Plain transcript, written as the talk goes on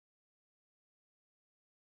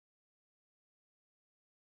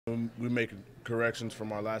We make corrections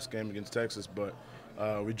from our last game against Texas, but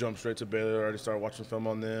we jumped straight to Baylor. Already started watching film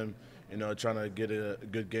on them. Trying to get a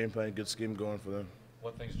good game plan, good scheme going for them.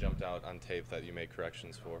 What things jumped out on tape that you made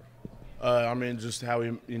corrections for? Just how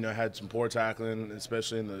we, had some poor tackling,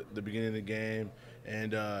 especially in the beginning of the game,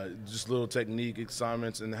 and just little technique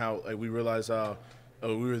assignments, and how we realized how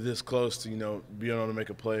we were this close to, being able to make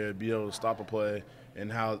a play, or be able to stop a play,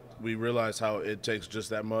 and how we realized how it takes just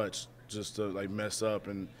that much just to mess up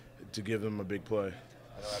and to give them a big play.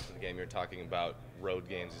 I know after the game you're talking about road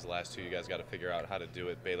games these last two. You guys got to figure out how to do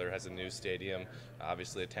it. Baylor has a new stadium,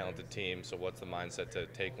 obviously a talented team. So what's the mindset to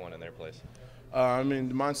take one in their place? The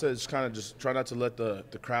mindset is kind of just try not to let the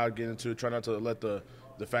crowd get into it. Try not to let the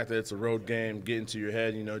fact that it's a road game get into your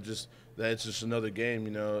head. Just that it's just another game.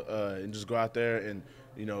 And just go out there and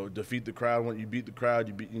defeat the crowd. When you beat the crowd,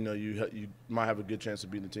 you might have a good chance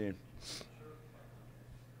of beating the team.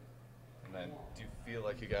 And then, do you feel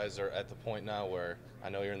like you guys are at the point now where I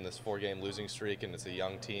know you're in this 4-game losing streak and it's a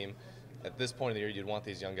young team? At this point of the year, you'd want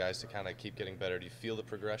these young guys to kind of keep getting better. Do you feel the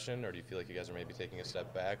progression, or do you feel like you guys are maybe taking a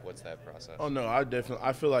step back? What's that process? Oh no,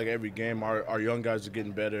 I feel like every game our young guys are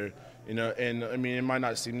getting better. And it might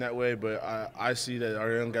not seem that way, but I see that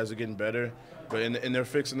our young guys are getting better. But and they're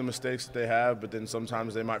fixing the mistakes that they have. But then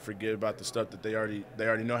sometimes they might forget about the stuff that they already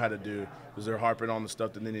know how to do, because they're harping on the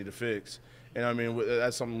stuff that they need to fix. And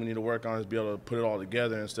that's something we need to work on, is be able to put it all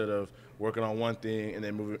together instead of working on one thing and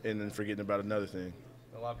then forgetting about another thing.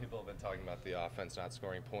 A lot of people have been talking about the offense not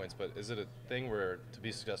scoring points, but is it a thing where to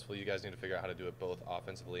be successful you guys need to figure out how to do it both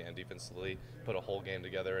offensively and defensively, put a whole game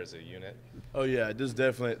together as a unit? Oh yeah, this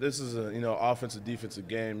is a offensive defensive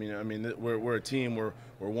game. We're a team. We're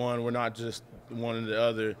one. We're not just one and the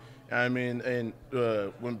other.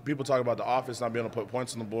 When people talk about the offense not being able to put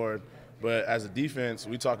points on the board, but as a defense,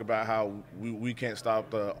 we talk about how we can't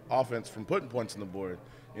stop the offense from putting points on the board.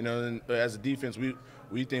 And as a defense,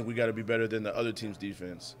 we think we got to be better than the other team's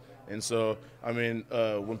defense. And so,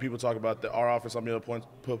 when people talk about our offense not being able to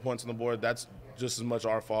put points on the board, that's just as much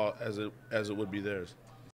our fault as it would be theirs.